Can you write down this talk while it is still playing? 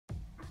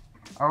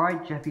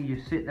Alright, Jeffy,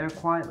 just sit there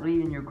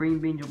quietly and your green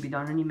beans will be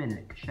done any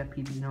minute, because Chef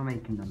Pee Pee's now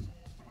making them.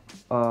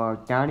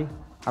 Daddy,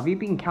 have you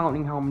been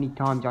counting how many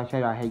times I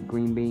said I hate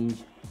green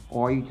beans?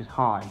 Or are you just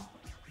high?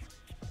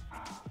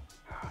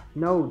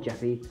 No,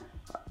 Jeffy.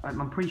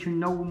 I'm pretty sure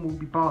no one will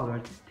be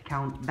bothered to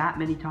count that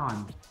many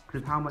times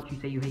because of how much you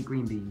say you hate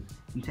green beans.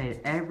 You say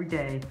it every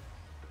day,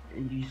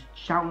 and you just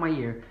shout in my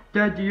ear,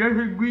 "Daddy, I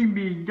hate green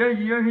beans!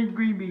 Daddy, I hate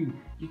green beans!"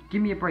 Just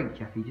give me a break,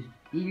 Jeffy. Just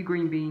eat your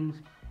green beans,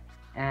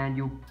 and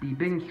you'll be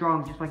big and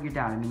strong just like your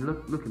dad. I mean,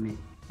 look at me.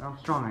 How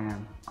strong I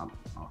am.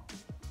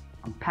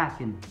 I'm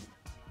packing.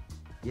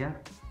 Yeah?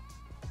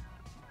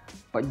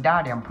 But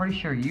Daddy, I'm pretty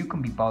sure you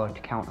can be bothered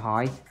to count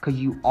high, because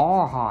you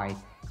are high.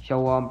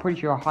 So I'm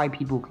pretty sure high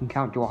people can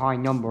count to a high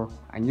number,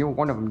 and you're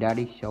one of them,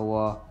 Daddy.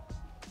 So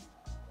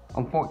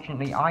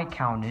unfortunately I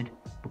counted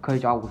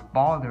because I was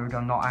bothered.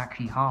 I'm not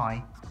actually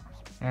high,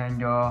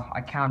 and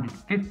I counted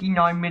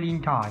 59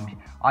 million times.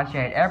 I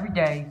said every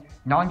day,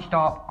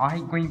 non-stop, I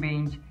hate green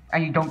beans,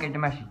 and you don't get the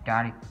message,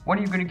 Daddy. When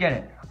are you gonna get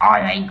it?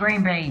 I hate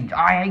green beans.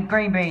 I hate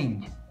green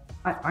beans.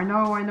 I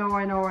know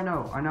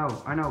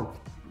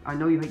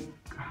you hate.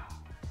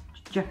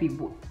 Jeffy,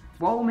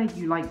 what will make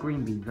you like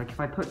green beans? Like if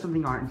I put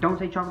something on it, don't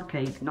say chocolate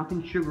cake,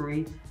 nothing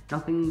sugary,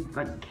 nothing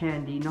like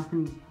candy,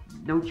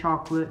 no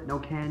chocolate, no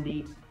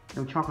candy,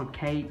 no chocolate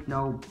cake,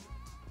 no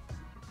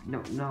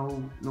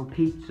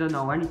pizza,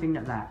 no anything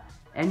like that.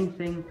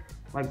 Anything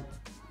like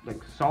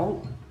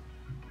salt,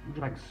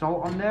 like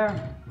salt on there,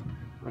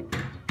 like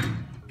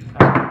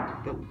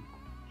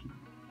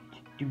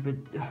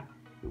stupid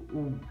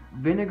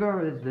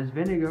vinegar. There's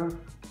vinegar.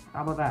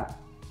 How about that?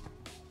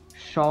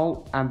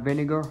 Salt and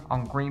vinegar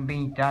on green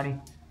beans, Daddy.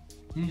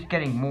 You're just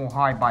getting more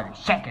high by the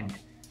second.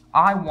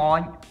 I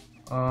want,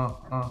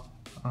 I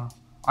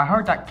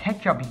heard that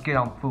ketchup is good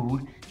on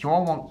food, so I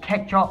want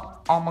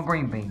ketchup on my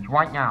green beans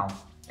right now.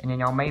 And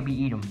then I'll maybe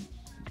eat them.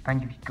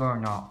 Depends if it's good or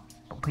not.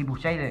 But people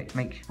say that it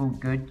makes food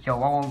good,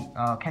 so I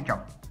want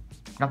ketchup.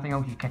 Nothing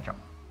else is ketchup.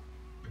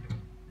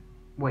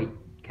 Wait,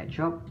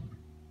 ketchup?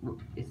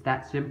 It's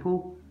that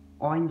simple?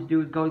 All you need to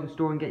do is go to the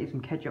store and get you some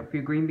ketchup for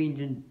your green beans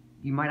and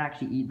you might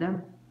actually eat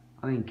them.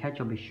 I mean,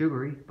 ketchup is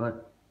sugary,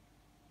 but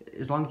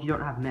as long as you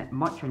don't have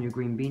much on your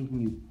green beans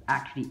and you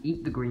actually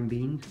eat the green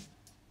beans,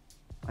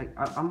 like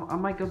I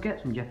might go get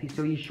some, Jeffy.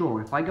 So you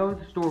sure? If I go to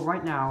the store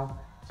right now,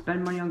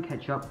 spend money on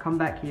ketchup, come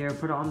back here,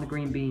 put it on the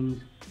green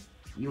beans,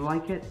 you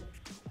like it?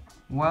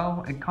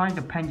 Well, it kind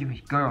of depends if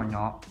it's good or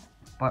not,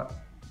 but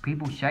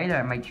people say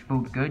that it makes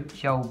food good,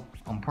 so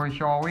I'm pretty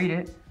sure I'll eat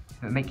it.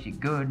 If it makes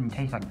it good and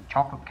tastes like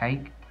chocolate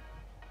cake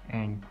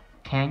and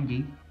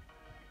candy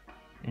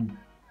and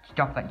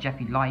stuff that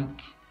Jeffy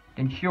likes,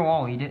 then sure,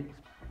 I'll eat it.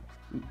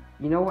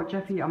 You know what,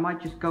 Jeffy? I might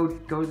just go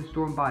to the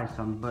store and buy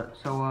some. But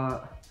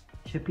so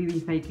Chef Pee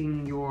Pee's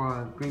making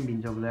your green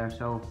beans over there.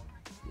 So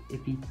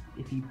if he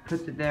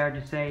puts it there,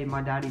 just say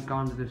my daddy's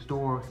gone to the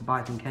store to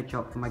buy some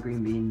ketchup for my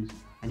green beans,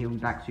 and he'll be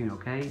back soon.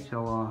 Okay?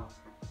 So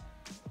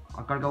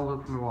I gotta go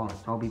look for my wallet.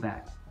 So I'll be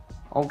back.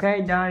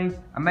 Okay, Daddy.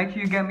 And make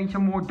sure you get me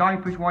some more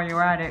diapers while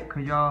you're at it,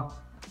 cause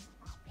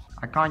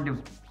I kind of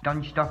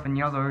done stuff in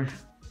the others.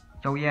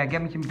 So yeah,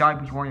 get me some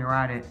diapers while you're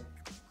at it.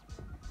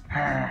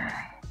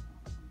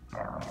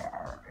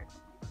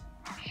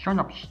 Shut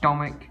up,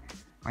 stomach.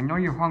 I know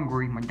you're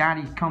hungry. My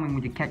daddy's coming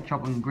with the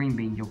ketchup and green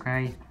beans,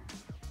 okay?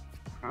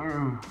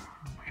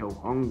 So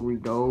hungry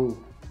though.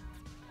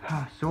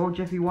 So all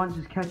Jeffy wants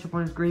is ketchup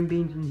on his green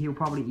beans and he'll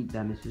probably eat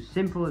them. It's as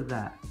simple as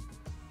that.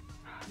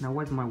 Now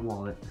where's my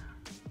wallet?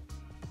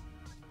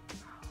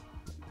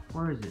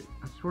 Where is it?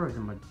 I swear it's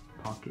in my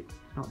pocket.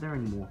 It's not there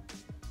anymore.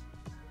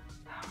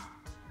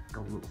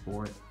 Go look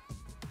for it.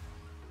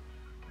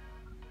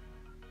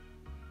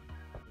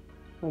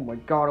 Oh my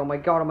god, oh my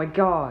god, oh my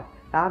god!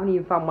 I haven't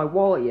even found my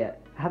wallet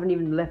yet. I haven't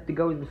even left to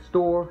go to the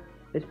store.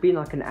 It's been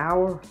like an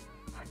hour.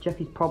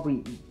 Jeffy's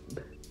probably...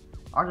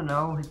 I don't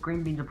know, his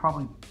green beans are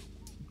probably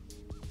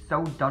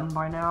so done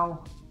by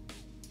now.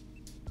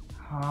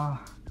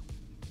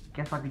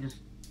 Guess I could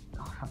just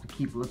have to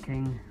keep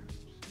looking.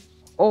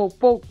 Oh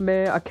folks,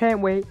 man, I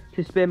can't wait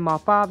to spend my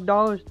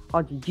 $5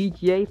 on the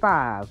GTA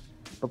 5.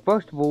 But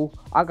first of all,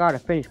 I gotta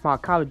finish my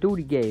Call of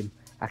Duty game.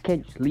 I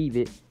can't just leave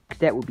it, cause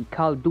that would be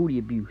Call of Duty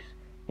abuse.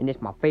 And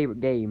it's my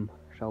favorite game.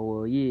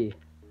 So, yeah.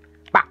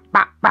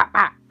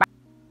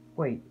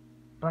 Wait,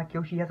 Black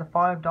Yoshi has a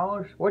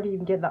 $5? Where did you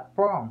even get that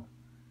from?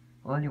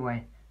 Well,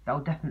 anyway,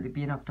 that'll definitely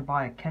be enough to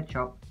buy a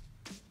ketchup.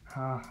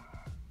 I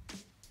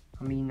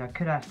mean, I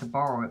could ask to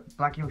borrow it.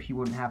 Black Yoshi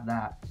wouldn't have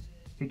that.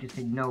 He'd just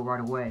say no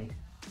right away.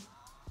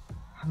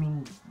 I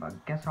mean, I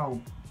guess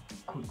I'll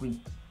quickly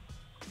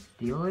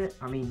steal it.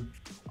 I mean,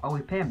 I'll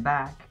be paying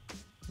back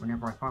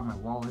whenever I find my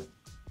wallet.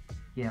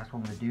 Yeah, that's what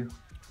I'm gonna do.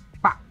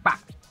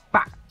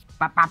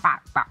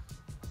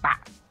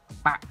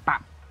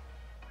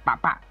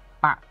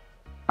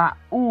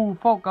 Ooh,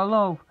 folk, I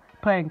love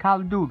playing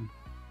Call of Duty.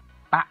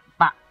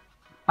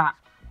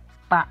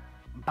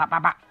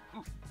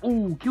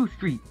 Ooh, Q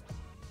Street.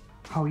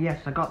 Oh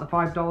yes, I got the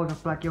 $5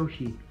 off Black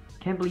Yoshi.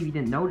 Can't believe he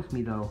didn't notice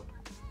me though.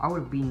 I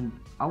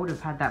would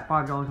have had that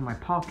 $5 in my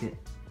pocket.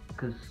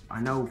 because I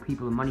know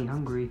people are money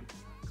hungry.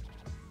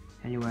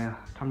 Anyway,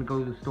 time to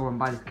go to the store and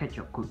buy this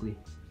ketchup quickly.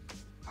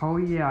 Oh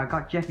yeah, I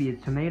got Jeffy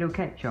his tomato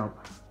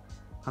ketchup.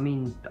 I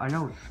mean, I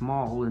know it's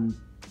small and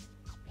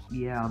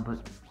yeah,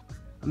 but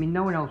I mean,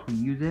 no one else will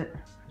use it.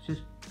 It's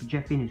just for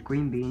Jeffy and his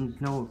green beans.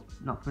 No,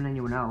 not for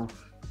anyone else.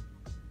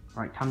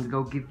 Right, time to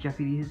go give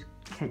Jeffy his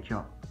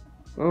ketchup.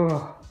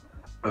 Ugh.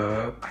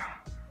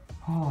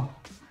 Oh,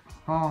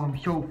 I'm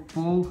so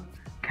full.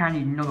 Can't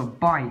eat another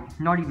bite.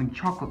 Not even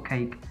chocolate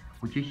cake,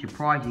 which is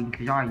surprising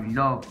because I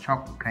love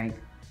chocolate cake.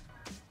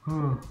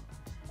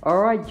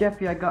 Alright,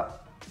 Jeffy, I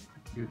got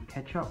your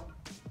ketchup.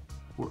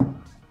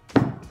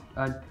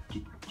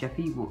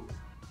 Jeffy,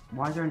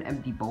 why is there an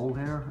empty bowl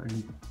here?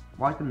 And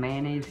why is the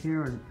mayonnaise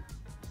here? And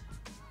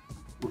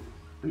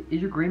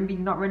is your green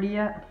bean not ready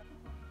yet?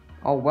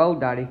 Oh well,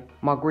 Daddy,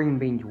 my green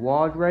beans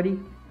was ready,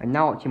 and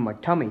now it's in my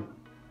tummy.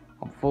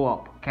 I'm full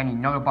up. Can't eat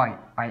another bite.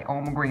 I ate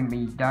all my green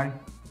beans, Daddy.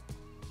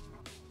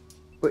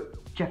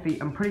 But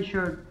Jeffy, I'm pretty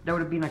sure there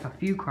would have been like a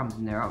few crumbs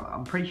in there.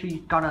 I'm pretty sure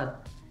you got a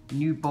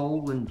new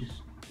bowl and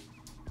just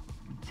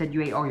said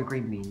you ate all your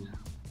green beans.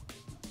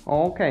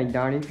 Okay,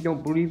 Daddy, if you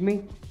don't believe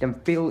me, then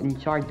feel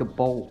inside the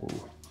bowl.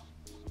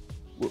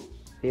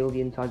 Feel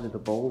the inside of the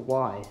bowl?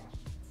 Why?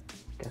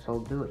 Guess I'll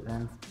do it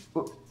then.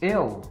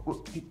 Ew!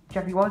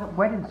 Jeffy, why is it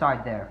wet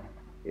inside there?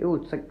 Ew,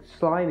 it's like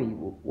slimy.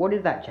 What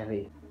is that,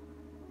 Jeffy?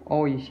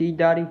 Oh, you see,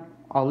 Daddy?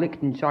 I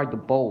licked inside the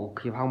bowl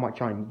because of how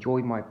much I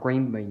enjoyed my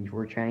green beans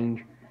for a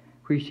change.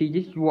 You see,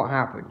 this is what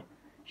happened.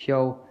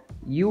 So,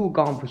 you were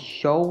gone for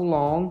so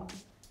long,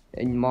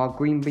 and my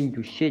green beans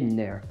were sitting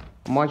there.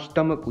 My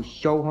stomach was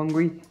so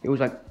hungry, it was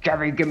like,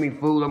 Jeffy, give me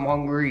food, I'm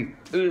hungry.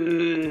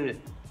 Ugh.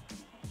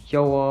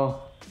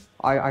 So,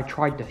 I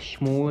tried the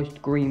smallest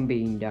green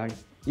bean, Daddy.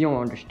 You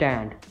don't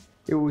understand.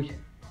 It was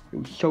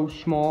so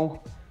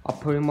small, I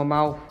put it in my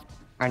mouth,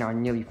 and I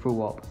nearly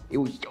threw up. It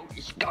was so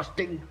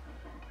disgusting.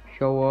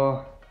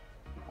 So,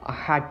 I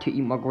had to eat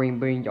my green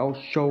beans. I was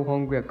so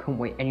hungry, I couldn't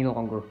wait any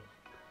longer.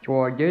 So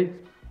what I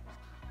did,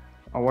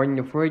 I went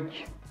in the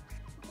fridge,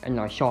 and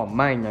I saw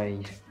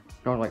mayonnaise.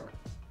 And I was like,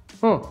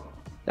 huh,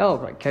 that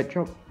looks like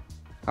ketchup.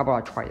 How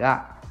about I try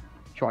that?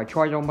 So I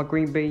tried all my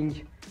green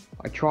beans.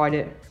 I tried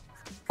it.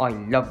 I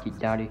loved it,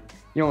 Daddy.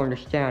 You don't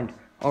understand.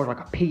 I was like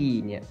a pig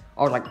eating it.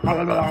 I was like,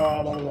 I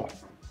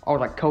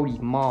was like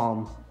Cody's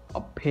mom,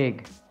 a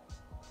pig.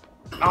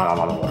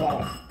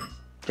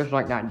 Just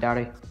like that,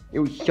 Daddy. It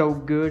was so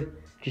good.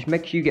 Just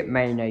make sure you get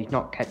mayonnaise,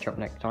 not ketchup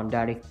next time,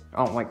 Daddy.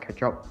 I don't like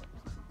ketchup.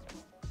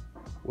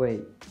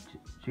 Wait,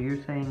 so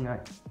you're saying I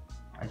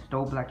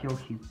stole Black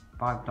Yoshi's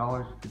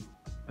 $5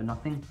 for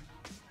nothing?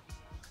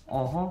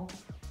 Uh-huh.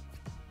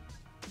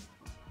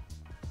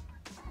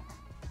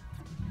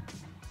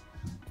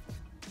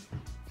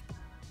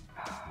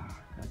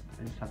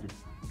 I just have to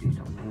do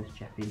something with this,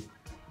 Jeffy.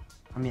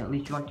 I mean, at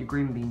least you like your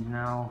green beans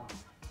now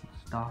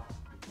and stuff.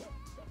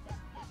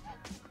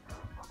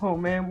 Oh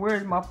man,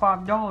 where's my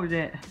 $5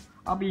 at?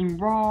 I'm being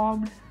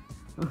robbed.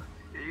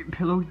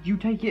 Pillow, did you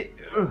take it?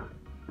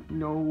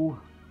 No.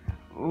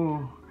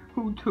 Oh,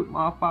 who took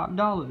my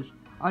 $5?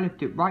 I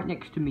left it right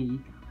next to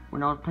me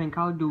when I was playing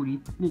Call of Duty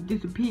and it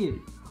disappeared.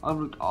 I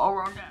looked all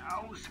around the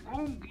house.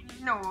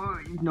 No,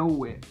 it's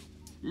nowhere.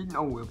 It's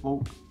nowhere,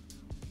 folks.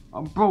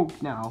 I'm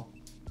broke now.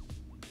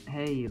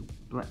 Hey,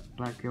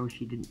 Black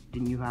Yoshi,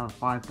 didn't you have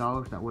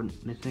 $5 that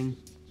went missing?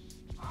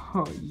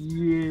 Oh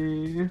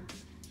yeah.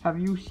 Have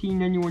you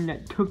seen anyone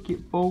that took it,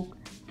 folks?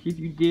 If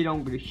you did,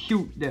 I'm gonna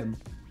shoot them.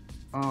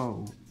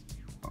 Oh.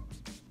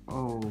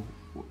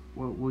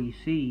 Well, you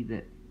see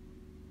that,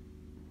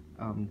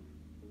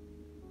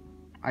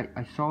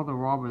 I saw the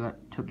robber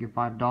that took your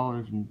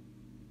 $5 and,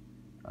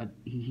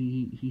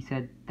 he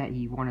said that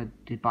he wanted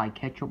to buy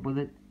ketchup with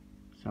it,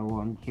 so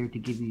I'm here to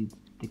give you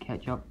the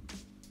ketchup.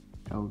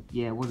 So,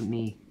 yeah, it wasn't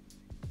me.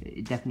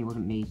 It definitely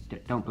wasn't me.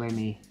 Don't blame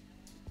me.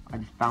 I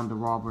just found the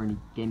robber and he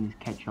gave me his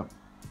ketchup.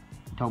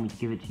 He told me to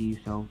give it to you,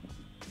 so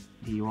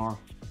here you are.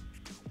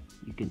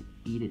 You can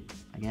eat it,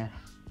 I guess.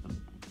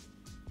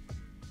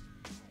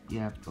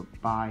 Yeah,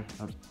 but bye.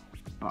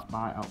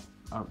 Bye.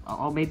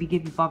 I'll maybe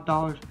give you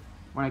 $5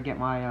 when I get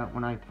my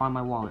when I find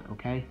my wallet.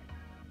 Okay?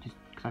 Just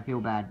 'cause I feel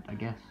bad, I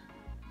guess.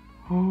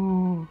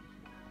 Oh,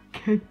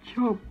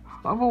 ketchup!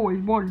 I've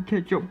always wanted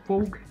ketchup,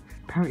 folks.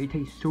 Apparently, it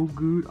tastes so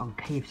good on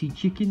KFC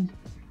chickens.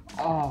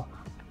 Oh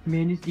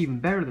man, this is even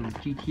better than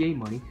GTA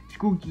money.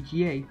 Screw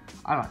GTA.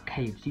 I like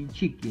KFC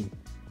chicken.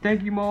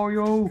 Thank you,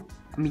 Mario.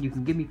 I mean, you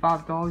can give me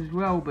 $5 as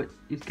well, but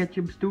this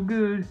ketchup's still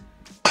good.